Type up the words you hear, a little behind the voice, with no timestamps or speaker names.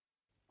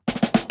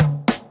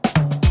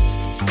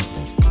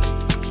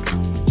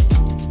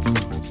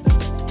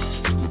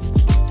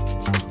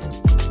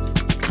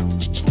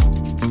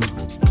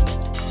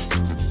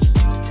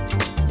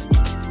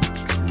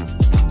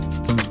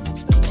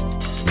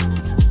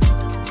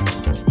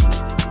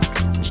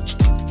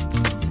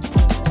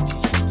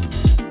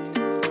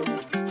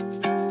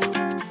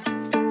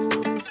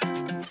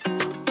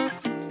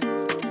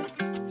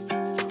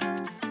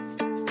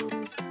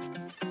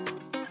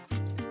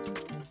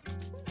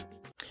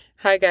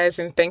Hi, guys,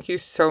 and thank you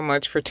so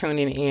much for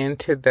tuning in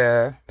to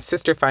the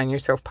Sister Find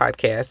Yourself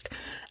podcast.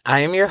 I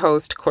am your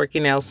host, Corky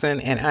Nelson,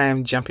 and I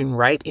am jumping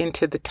right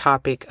into the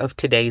topic of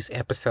today's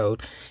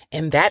episode,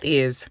 and that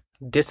is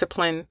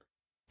discipline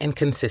and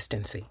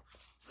consistency.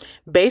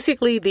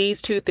 Basically,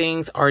 these two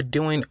things are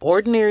doing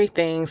ordinary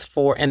things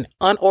for an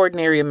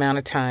unordinary amount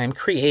of time,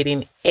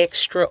 creating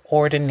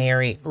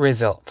extraordinary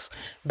results.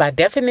 By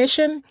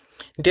definition,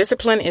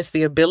 discipline is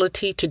the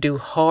ability to do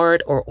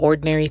hard or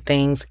ordinary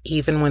things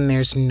even when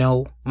there's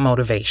no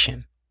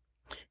motivation.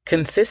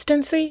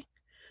 Consistency,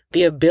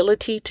 the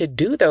ability to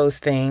do those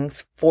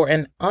things for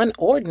an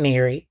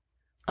unordinary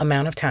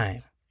amount of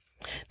time.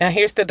 Now,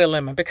 here's the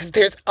dilemma, because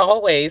there's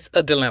always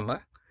a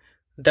dilemma.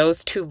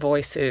 Those two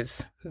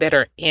voices that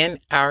are in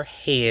our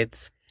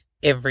heads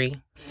every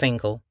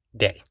single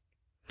day.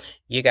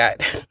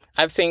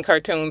 I've seen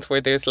cartoons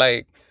where there's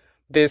like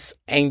this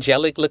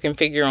angelic looking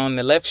figure on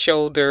the left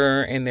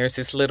shoulder and there's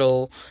this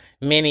little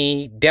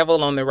mini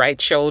devil on the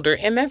right shoulder.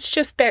 And that's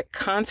just that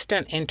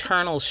constant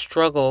internal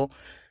struggle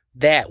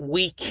that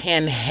we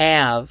can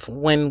have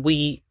when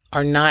we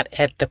are not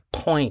at the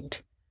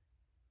point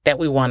that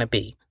we want to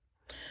be.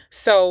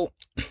 So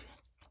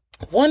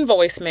one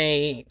voice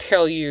may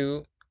tell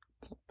you,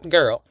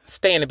 girl,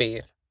 stay in the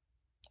bed.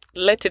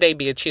 Let today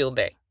be a chill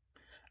day.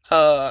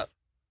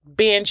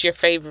 Binge your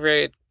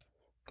favorite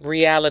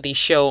reality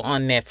show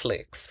on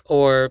Netflix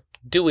or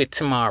do it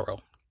tomorrow.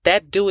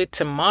 That do it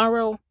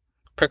tomorrow,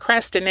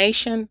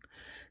 procrastination,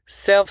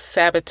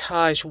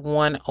 self-sabotage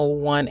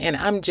 101. And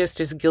I'm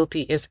just as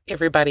guilty as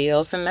everybody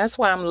else. And that's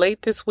why I'm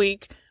late this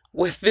week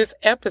with this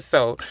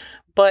episode.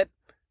 But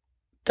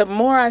the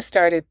more I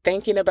started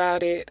thinking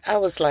about it, I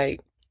was like,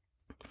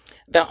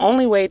 the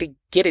only way to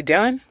get it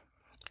done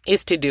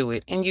is to do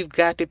it. And you've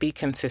got to be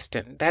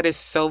consistent. That is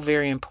so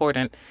very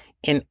important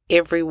in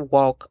every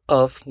walk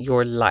of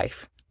your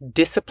life.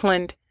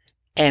 Disciplined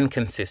and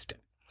consistent.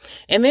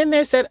 And then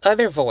there's that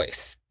other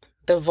voice,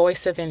 the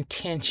voice of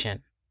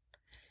intention.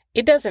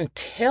 It doesn't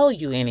tell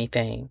you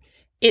anything.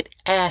 It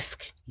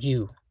asks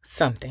you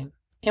something.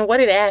 And what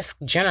it asks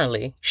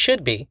generally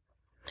should be,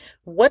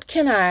 what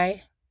can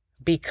I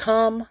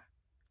become,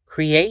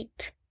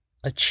 create,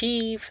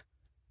 achieve,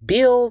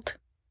 build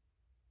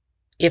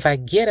if I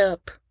get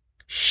up,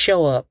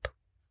 show up,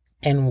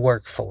 and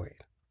work for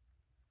it?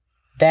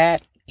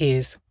 That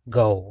is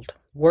gold.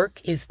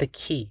 Work is the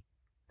key.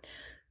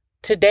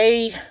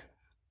 Today,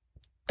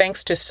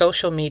 thanks to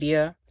social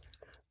media,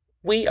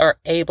 we are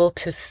able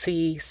to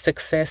see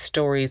success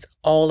stories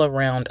all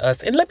around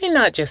us. And let me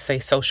not just say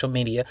social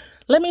media.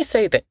 Let me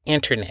say the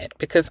internet,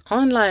 because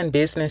online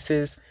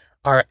businesses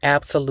are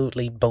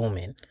absolutely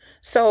booming.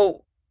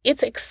 So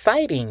it's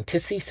exciting to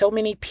see so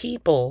many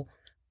people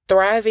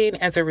thriving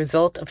as a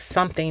result of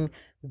something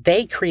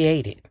they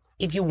created.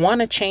 If you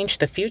want to change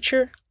the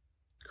future,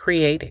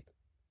 create it.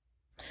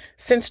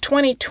 Since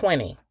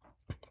 2020,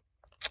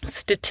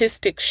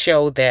 statistics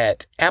show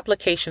that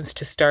applications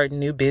to start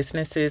new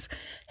businesses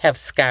have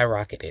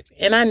skyrocketed.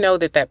 And I know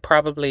that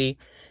probably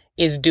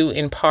is due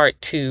in part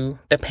to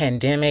the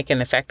pandemic and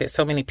the fact that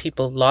so many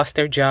people lost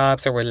their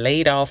jobs or were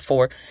laid off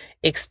for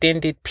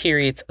extended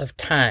periods of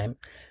time.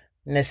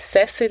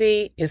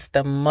 Necessity is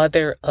the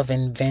mother of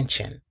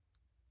invention.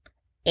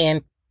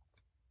 And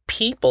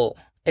people,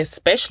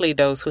 especially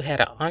those who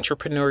had an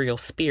entrepreneurial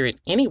spirit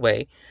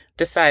anyway,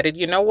 decided,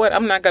 you know what,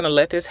 I'm not going to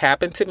let this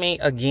happen to me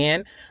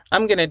again.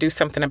 I'm going to do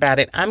something about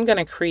it. I'm going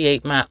to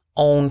create my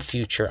own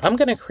future. I'm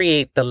going to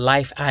create the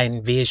life I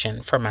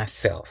envision for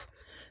myself.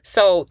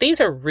 So these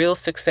are real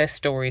success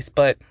stories,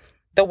 but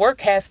the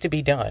work has to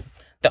be done.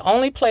 The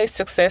only place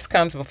success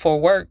comes before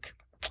work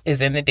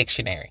is in the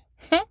dictionary.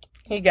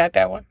 You got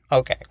that one?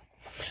 Okay.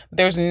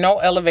 There's no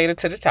elevator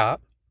to the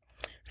top.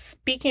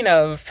 Speaking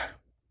of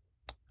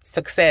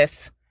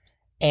success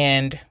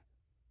and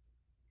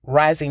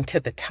rising to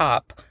the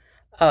top,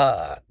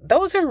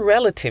 those are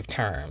relative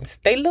terms.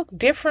 They look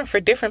different for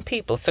different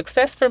people.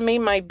 Success for me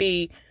might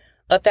be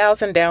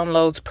 1,000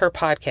 downloads per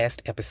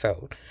podcast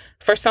episode.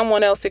 For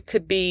someone else, it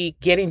could be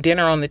getting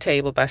dinner on the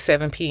table by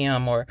 7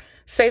 p.m. or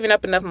saving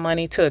up enough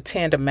money to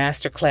attend a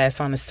masterclass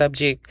on a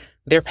subject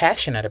they're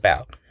passionate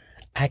about.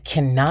 I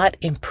cannot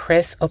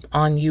impress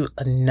upon you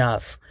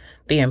enough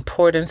the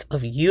importance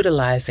of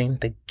utilizing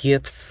the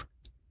gifts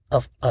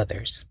of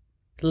others.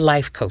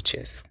 Life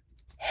coaches,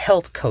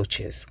 health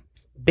coaches,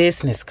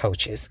 business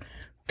coaches.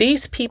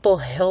 These people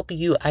help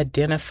you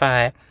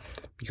identify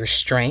your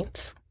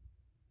strengths,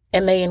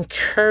 and they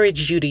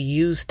encourage you to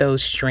use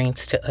those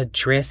strengths to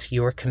address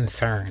your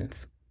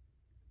concerns.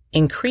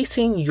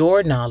 Increasing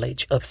your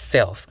knowledge of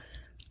self.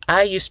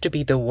 I used to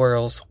be the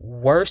world's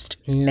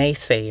worst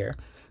naysayer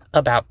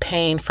about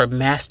paying for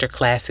master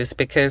classes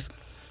because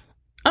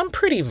I'm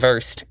pretty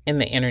versed in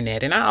the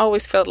internet, and I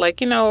always felt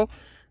like,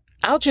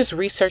 I'll just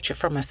research it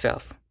for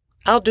myself.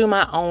 I'll do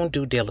my own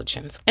due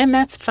diligence, and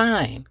that's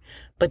fine.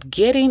 But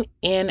getting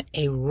in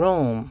a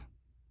room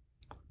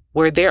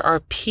where there are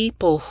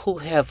people who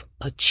have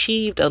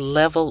achieved a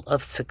level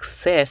of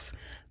success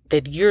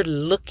that you're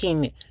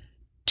looking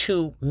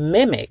to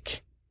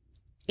mimic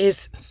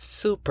is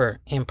super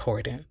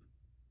important.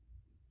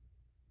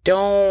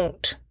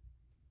 Don't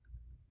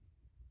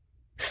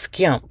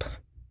skimp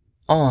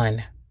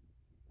on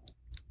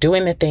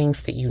doing the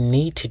things that you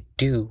need to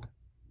do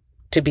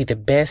to be the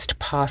best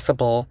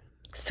possible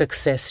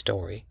success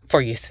story for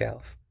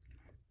yourself.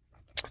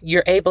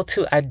 You're able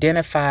to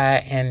identify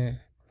and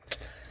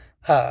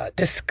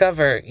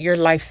discover your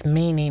life's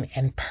meaning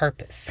and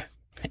purpose.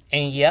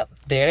 And yep,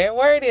 there that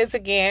word is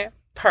again,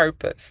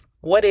 purpose.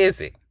 What is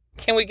it?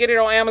 Can we get it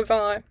on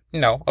Amazon?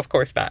 No, of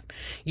course not.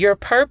 Your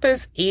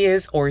purpose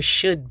is or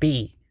should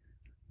be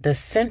the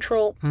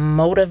central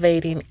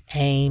motivating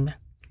aim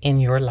in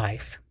your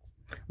life.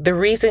 The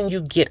reason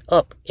you get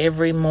up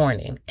every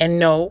morning, and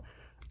no,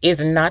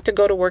 is not to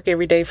go to work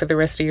every day for the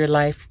rest of your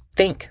life.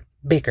 Think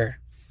bigger.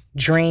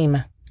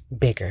 Dream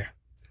bigger.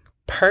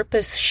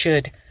 Purpose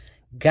should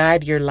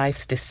guide your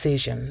life's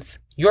decisions.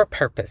 Your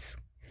purpose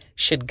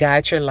should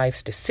guide your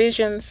life's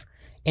decisions,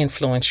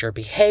 influence your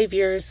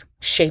behaviors,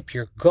 shape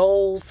your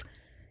goals.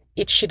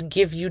 It should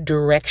give you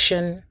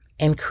direction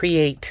and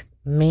create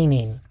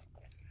meaning.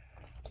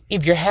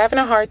 If you're having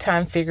a hard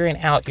time figuring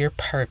out your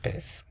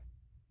purpose,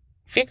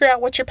 figure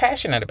out what you're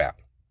passionate about.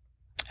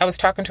 I was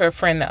talking to a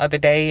friend the other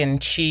day,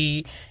 and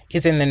she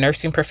is in the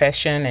nursing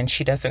profession, and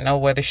she doesn't know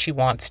whether she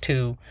wants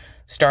to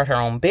start her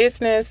own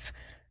business,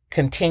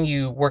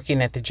 continue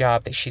working at the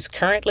job that she's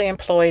currently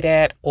employed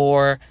at,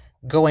 or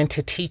go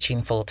into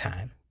teaching full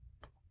time.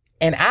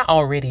 And I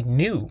already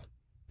knew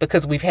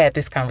because we've had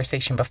this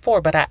conversation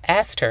before, but I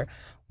asked her,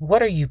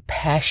 what are you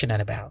passionate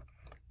about?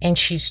 And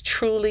she's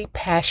truly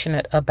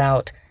passionate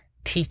about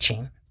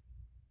teaching.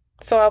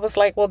 So I was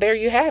like, well, there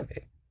you have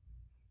it.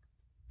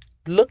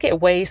 Look at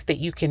ways that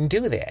you can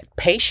do that.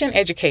 Patient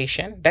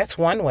education, that's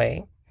one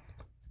way.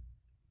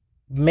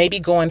 Maybe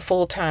going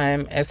full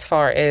time as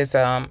far as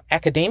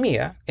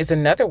academia is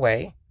another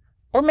way.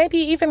 Or maybe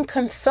even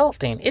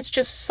consulting. It's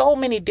just so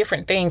many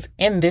different things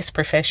in this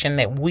profession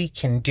that we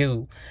can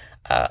do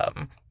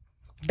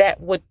that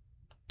would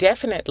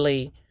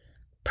definitely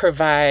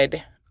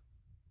provide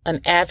an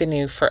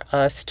avenue for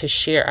us to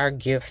share our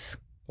gifts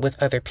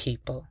with other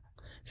people.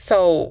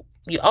 So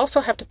you also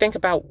have to think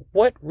about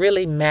what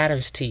really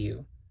matters to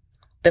you.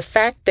 The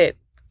fact that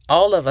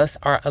all of us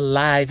are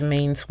alive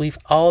means we've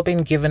all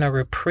been given a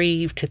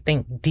reprieve to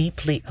think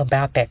deeply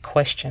about that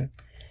question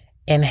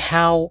and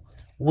how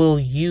we'll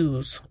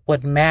use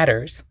what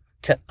matters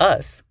to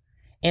us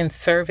in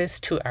service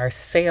to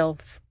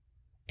ourselves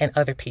and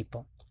other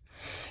people.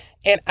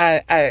 And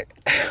I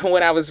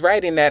when I was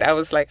writing that, I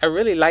was like, I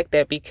really like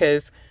that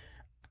because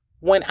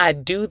when I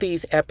do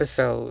these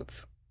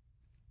episodes,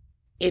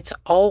 it's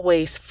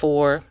always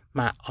for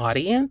my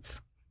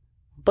audience,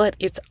 but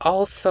it's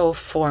also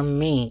for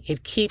me.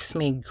 It keeps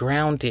me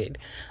grounded.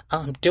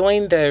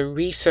 Doing the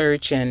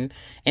research and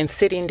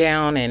sitting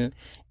down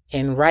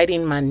and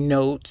writing my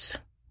notes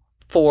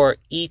for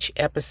each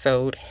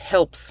episode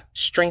helps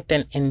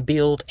strengthen and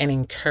build and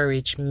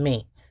encourage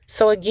me.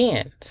 So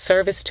again,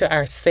 service to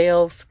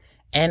ourselves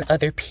and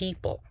other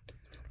people.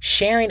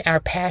 Sharing our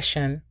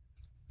passion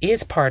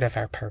is part of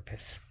our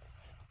purpose.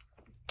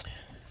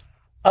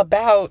 In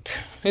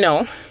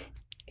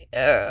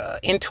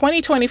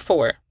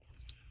 2024,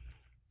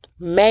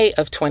 May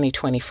of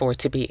 2024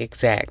 to be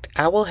exact,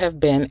 I will have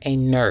been a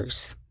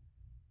nurse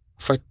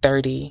for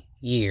 30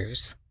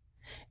 years.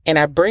 And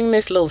I bring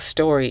this little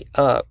story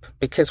up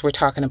because we're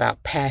talking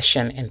about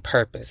passion and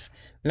purpose.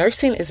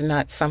 Nursing is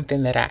not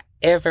something that I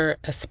ever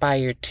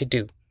aspired to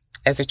do.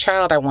 As a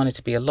child, I wanted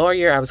to be a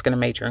lawyer. I was going to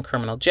major in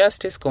criminal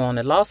justice, go on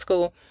to law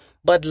school,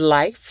 but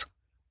life,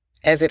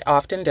 as it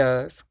often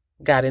does,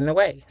 got in the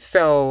way.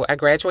 So I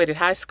graduated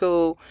high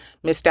school,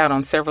 missed out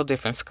on several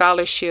different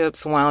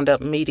scholarships, wound up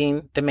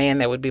meeting the man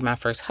that would be my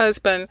first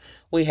husband.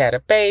 We had a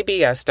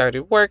baby. I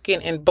started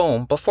working, and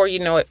boom, before you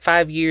know it,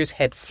 5 years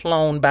had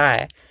flown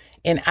by.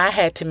 And I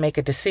had to make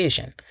a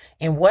decision.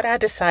 And what I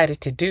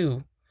decided to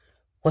do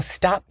was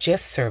stop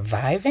just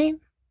surviving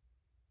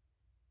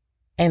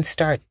and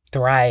start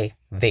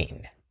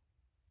thriving.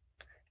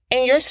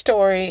 And your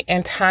story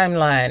and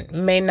timeline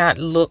may not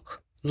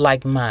look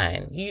like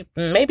mine.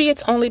 Maybe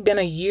it's only been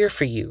a year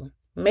for you.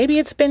 Maybe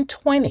it's been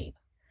 20.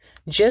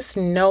 Just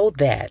know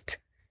that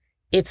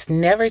it's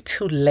never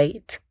too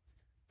late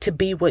to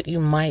be what you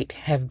might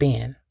have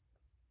been.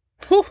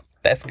 Whew,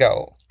 let's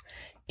go.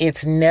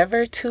 It's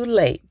never too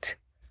late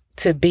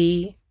to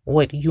be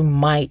what you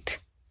might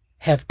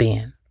have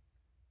been.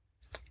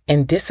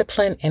 And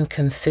discipline and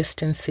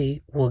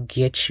consistency will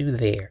get you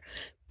there.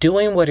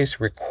 Doing what is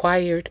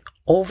required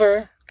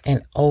over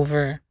and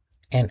over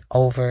and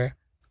over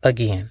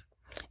again.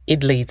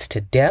 It leads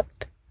to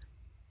depth,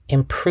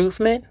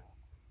 improvement,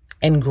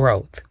 and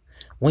growth.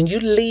 When you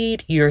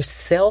lead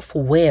yourself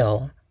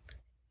well,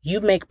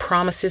 you make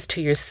promises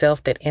to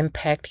yourself that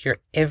impact your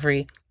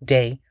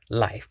everyday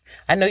life.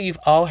 I know you've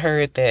all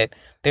heard that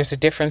there's a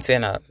difference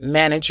in a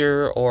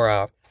manager or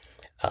a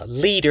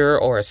leader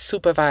or a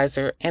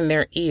supervisor, and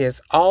there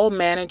is. All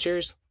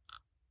managers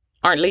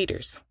aren't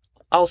leaders.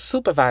 All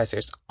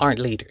supervisors aren't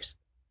leaders.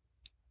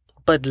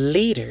 But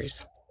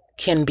leaders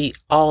can be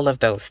all of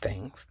those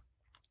things.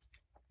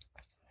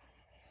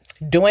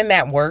 Doing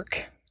that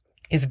work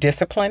is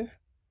discipline.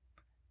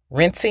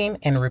 Rinsing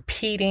and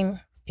repeating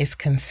is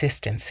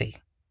consistency.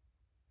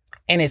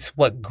 And it's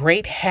what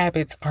great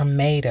habits are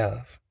made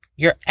of.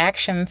 Your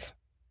actions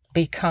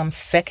become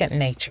second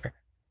nature.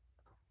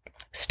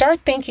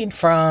 Start thinking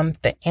from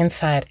the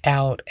inside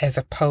out as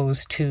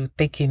opposed to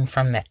thinking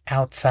from the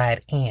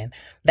outside in.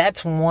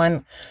 That's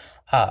one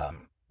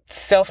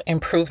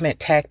self-improvement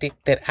tactic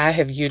that I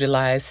have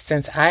utilized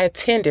since I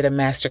attended a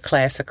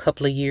masterclass a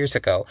couple of years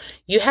ago.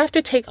 You have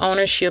to take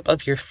ownership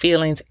of your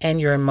feelings and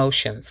your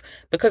emotions,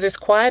 because as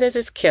quiet as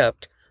it's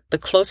kept, the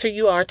closer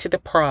you are to the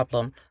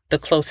problem, the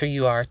closer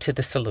you are to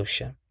the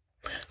solution.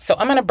 So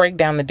I'm going to break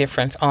down the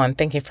difference on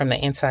thinking from the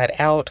inside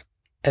out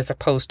as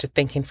opposed to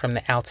thinking from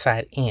the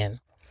outside in.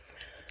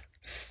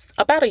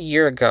 About a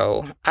year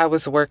ago, I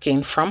was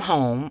working from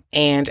home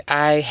and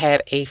I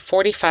had a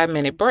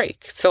 45-minute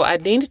break. So I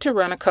needed to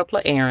run a couple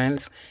of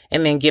errands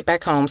and then get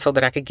back home so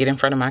that I could get in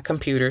front of my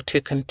computer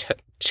to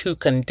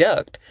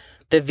conduct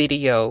the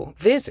video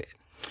visit.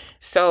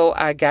 So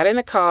I got in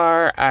the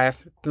car, I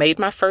made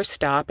my first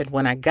stop, and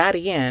when I got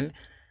in,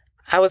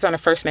 I was on a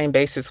first name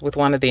basis with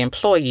one of the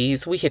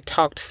employees. We had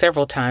talked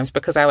several times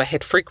because I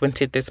had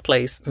frequented this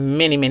place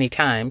many, many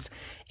times.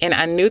 And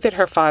I knew that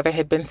her father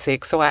had been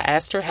sick. So I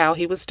asked her how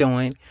he was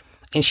doing.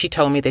 And she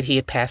told me that he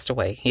had passed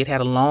away. He had had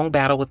a long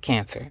battle with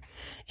cancer.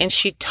 And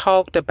she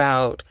talked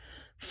about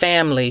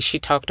family. She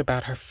talked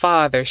about her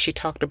father. She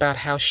talked about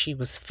how she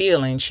was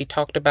feeling. She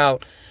talked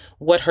about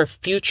what her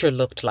future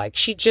looked like.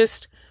 She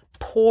just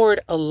poured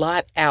a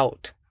lot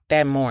out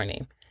that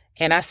morning.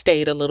 And I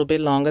stayed a little bit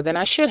longer than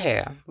I should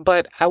have,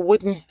 but I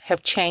wouldn't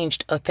have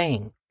changed a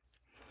thing.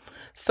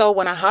 So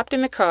when I hopped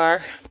in the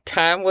car,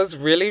 time was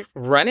really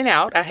running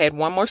out. I had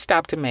one more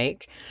stop to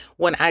make.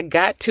 When I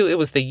got to, it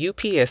was the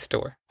UPS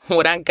store.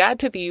 When I got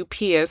to the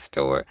UPS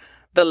store,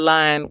 the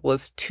line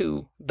was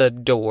to the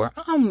door.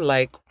 I'm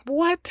like,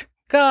 what?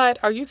 God,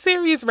 are you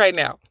serious right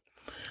now?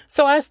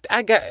 So I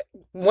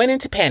went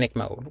into panic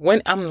mode.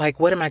 When I'm like,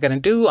 what am I going to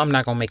do? I'm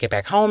not going to make it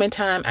back home in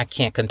time. I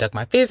can't conduct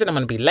my visit. I'm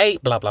going to be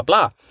late, blah, blah,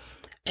 blah.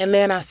 And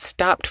then I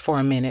stopped for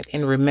a minute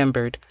and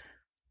remembered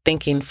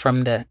thinking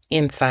from the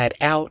inside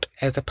out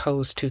as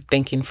opposed to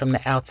thinking from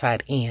the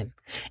outside in.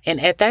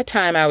 And at that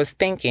time, I was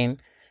thinking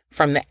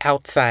from the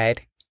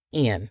outside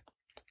in.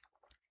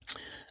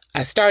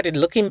 I started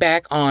looking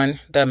back on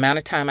the amount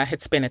of time I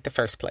had spent at the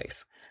first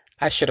place.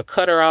 I should have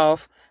cut her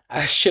off.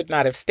 I should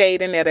not have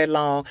stayed in there that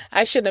long.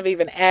 I shouldn't have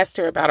even asked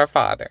her about her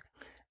father.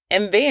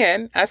 And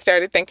then I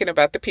started thinking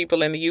about the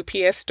people in the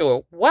UPS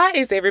store. Why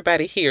is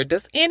everybody here?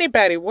 Does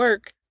anybody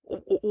work?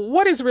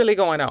 What is really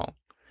going on?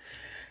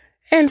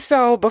 And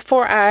so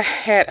before I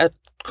had a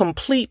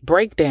complete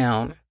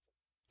breakdown,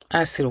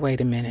 I said,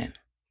 wait a minute.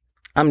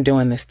 I'm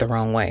doing this the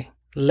wrong way.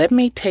 Let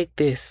me take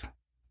this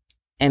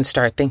and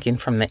start thinking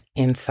from the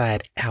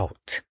inside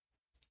out.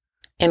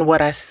 And what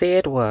I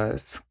said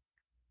was,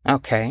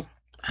 okay,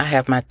 I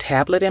have my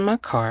tablet in my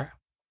car.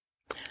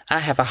 I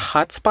have a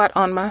hotspot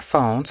on my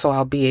phone, so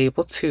I'll be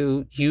able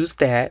to use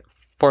that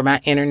for my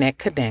internet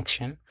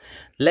connection.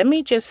 Let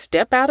me just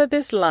step out of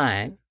this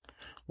line,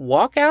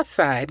 walk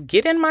outside,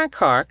 get in my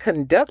car,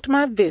 conduct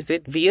my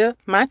visit via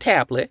my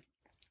tablet,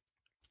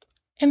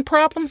 and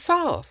problem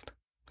solved.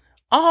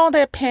 All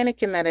that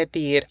panicking that I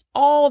did,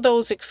 all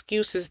those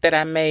excuses that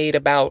I made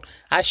about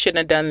I shouldn't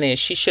have done this,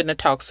 she shouldn't have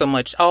talked so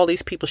much, all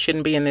these people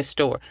shouldn't be in this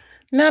store.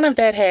 None of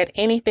that had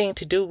anything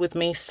to do with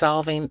me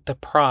solving the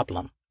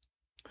problem.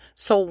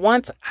 So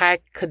once I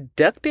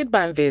conducted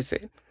my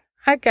visit,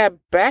 I got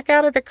back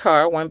out of the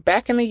car, went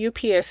back in the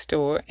UPS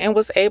store, and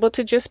was able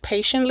to just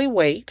patiently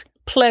wait,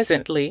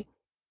 pleasantly,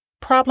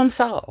 problem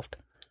solved.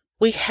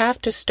 We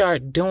have to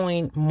start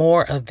doing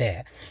more of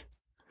that,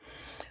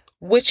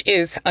 which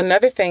is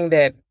another thing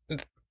that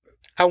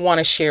I want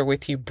to share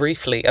with you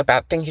briefly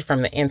about thinking from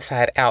the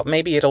inside out.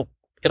 Maybe it'll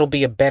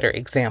be a better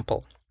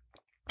example.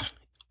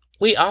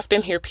 We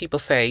often hear people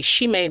say,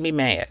 she made me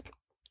mad.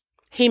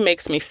 He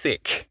makes me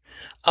sick.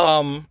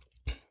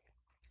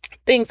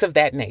 Things of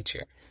that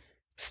nature.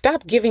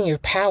 Stop giving your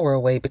power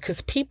away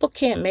because people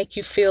can't make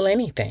you feel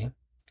anything.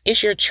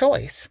 It's your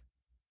choice.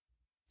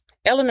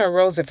 Eleanor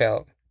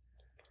Roosevelt,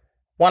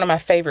 one of my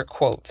favorite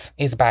quotes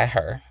is by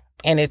her,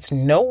 and it's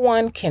no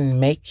one can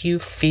make you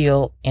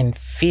feel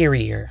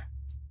inferior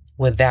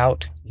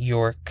without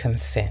your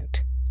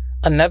consent.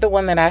 Another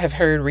one that I have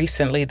heard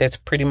recently that's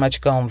pretty much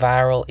gone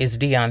viral is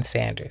Deion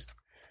Sanders.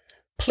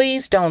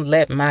 Please don't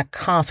let my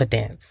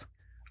confidence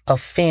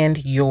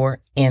offend your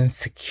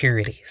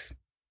insecurities.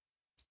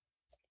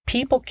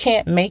 People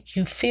can't make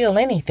you feel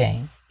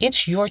anything.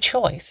 It's your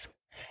choice.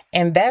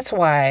 And that's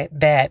why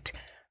that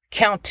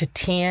count to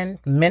 10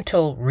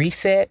 mental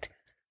reset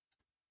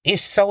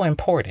is so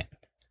important.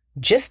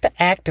 Just the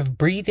act of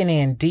breathing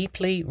in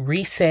deeply,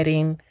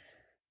 resetting,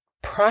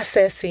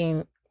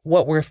 processing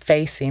what we're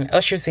facing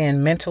ushers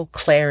in mental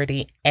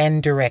clarity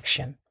and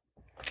direction.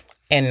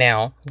 And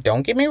now,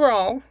 don't get me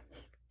wrong.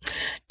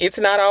 It's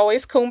not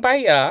always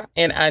kumbaya,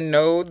 and I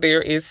know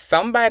there is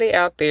somebody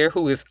out there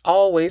who is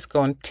always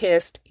going to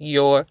test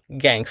your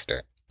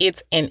gangster.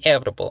 It's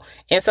inevitable.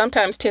 And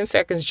sometimes 10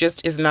 seconds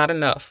just is not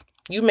enough.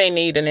 You may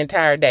need an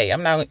entire day.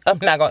 I'm not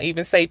going to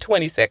even say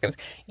 20 seconds.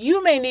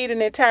 You may need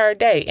an entire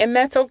day, and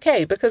that's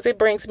okay, because it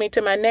brings me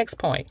to my next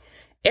point.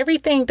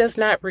 Everything does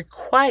not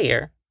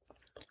require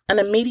an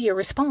immediate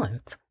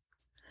response.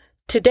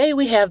 Today,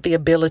 we have the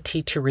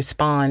ability to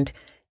respond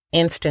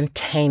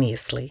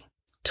instantaneously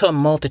to a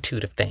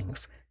multitude of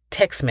things: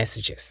 text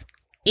messages,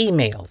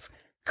 emails,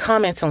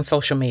 comments on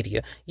social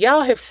media.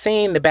 Y'all have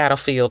seen the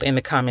battlefield in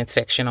the comment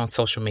section on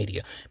social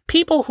media.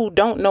 People who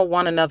don't know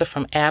one another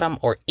from Adam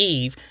or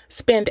Eve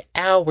spend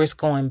hours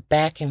going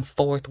back and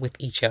forth with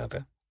each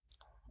other.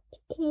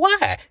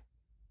 Why?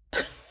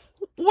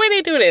 Where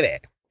they do that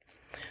at?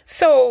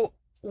 So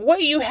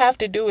what you have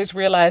to do is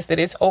realize that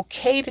it's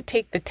okay to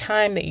take the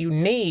time that you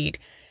need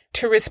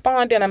to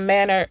respond in a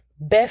manner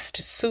best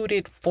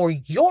suited for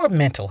your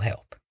mental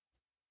health.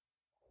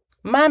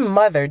 My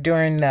mother,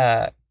 during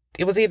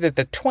it was either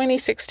the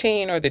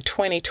 2016 or the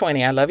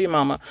 2020, I love you,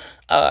 mama,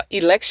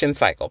 election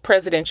cycle,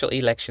 presidential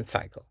election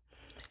cycle,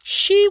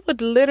 she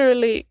would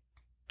literally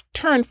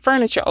turn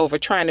furniture over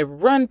trying to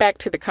run back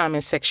to the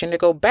comment section to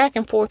go back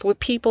and forth with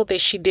people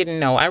that she didn't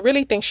know. I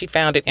really think she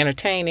found it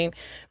entertaining,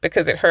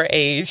 because at her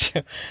age,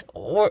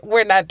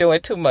 we're not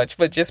doing too much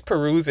but just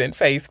perusing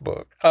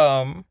Facebook.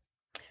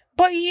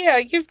 But yeah,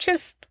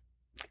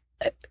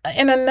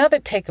 and another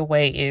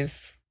takeaway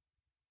is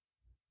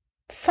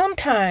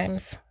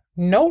sometimes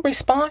no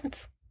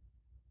response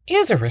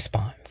is a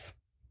response.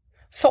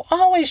 So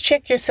always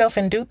check yourself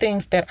and do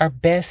things that are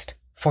best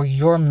for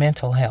your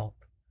mental health.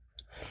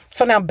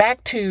 So now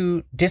back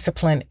to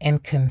discipline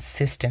and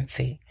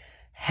consistency.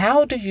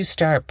 How do you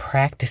start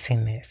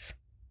practicing this?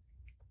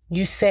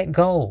 You set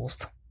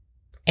goals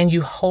and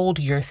you hold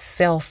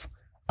yourself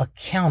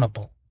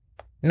accountable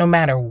no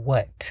matter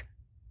what.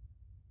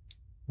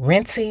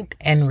 Rinsing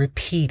and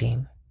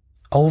repeating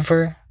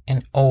over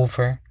and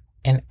over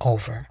and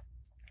over.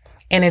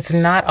 And it's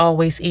not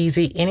always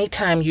easy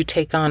anytime you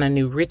take on a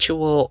new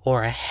ritual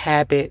or a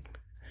habit.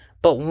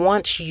 But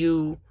once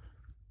you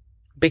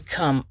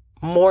become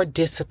more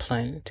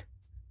disciplined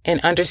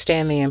and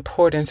understand the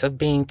importance of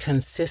being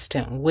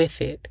consistent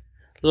with it,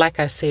 like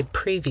I said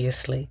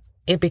previously,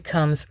 it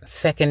becomes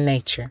second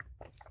nature.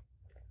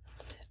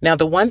 Now,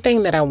 the one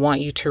thing that I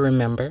want you to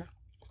remember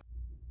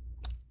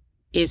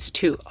is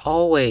to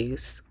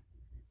always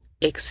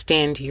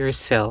extend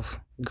yourself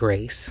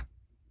grace.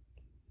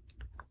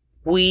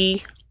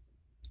 We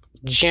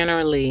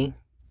generally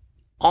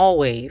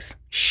always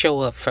show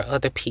up for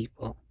other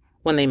people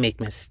when they make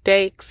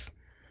mistakes,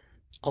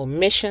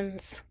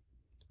 omissions,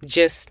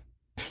 just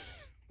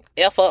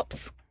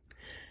F-ups.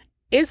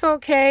 It's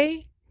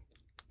okay.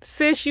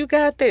 Sis, you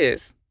got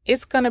this.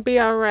 It's going to be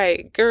all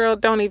right. Girl,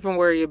 don't even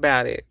worry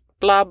about it.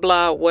 Blah,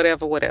 blah,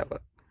 whatever.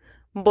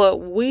 But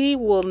we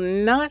will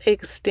not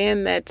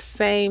extend that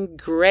same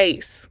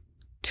grace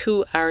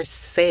to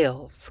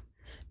ourselves.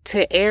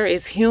 To err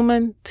is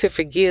human, to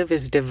forgive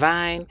is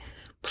divine.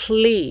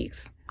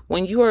 Please,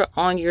 when you are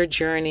on your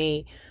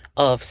journey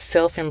of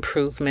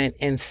self-improvement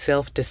and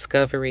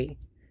self-discovery,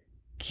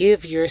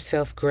 give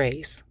yourself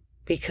grace,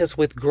 because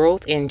with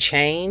growth and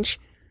change,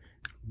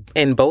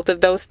 and both of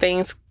those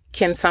things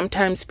can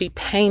sometimes be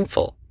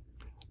painful,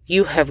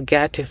 you have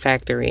got to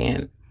factor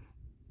in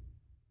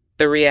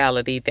the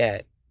reality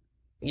that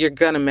you're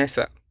going to mess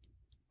up.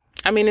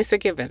 I mean, it's a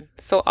given.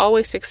 So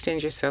always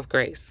extend yourself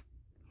grace.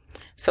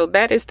 So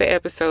that is the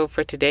episode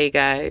for today,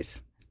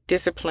 guys.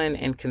 Discipline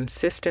and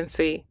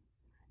consistency.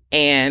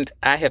 And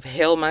I have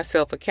held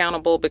myself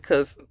accountable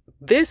because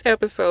this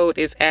episode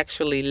is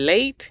actually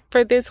late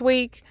for this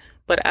week,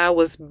 but I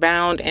was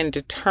bound and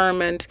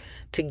determined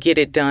to get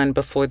it done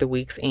before the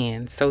week's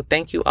end. So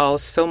thank you all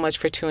so much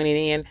for tuning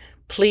in.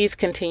 Please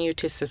continue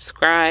to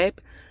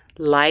subscribe,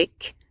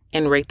 like,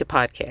 and rate the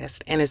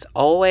podcast. And as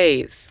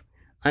always,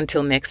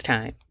 until next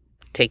time,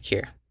 take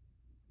care.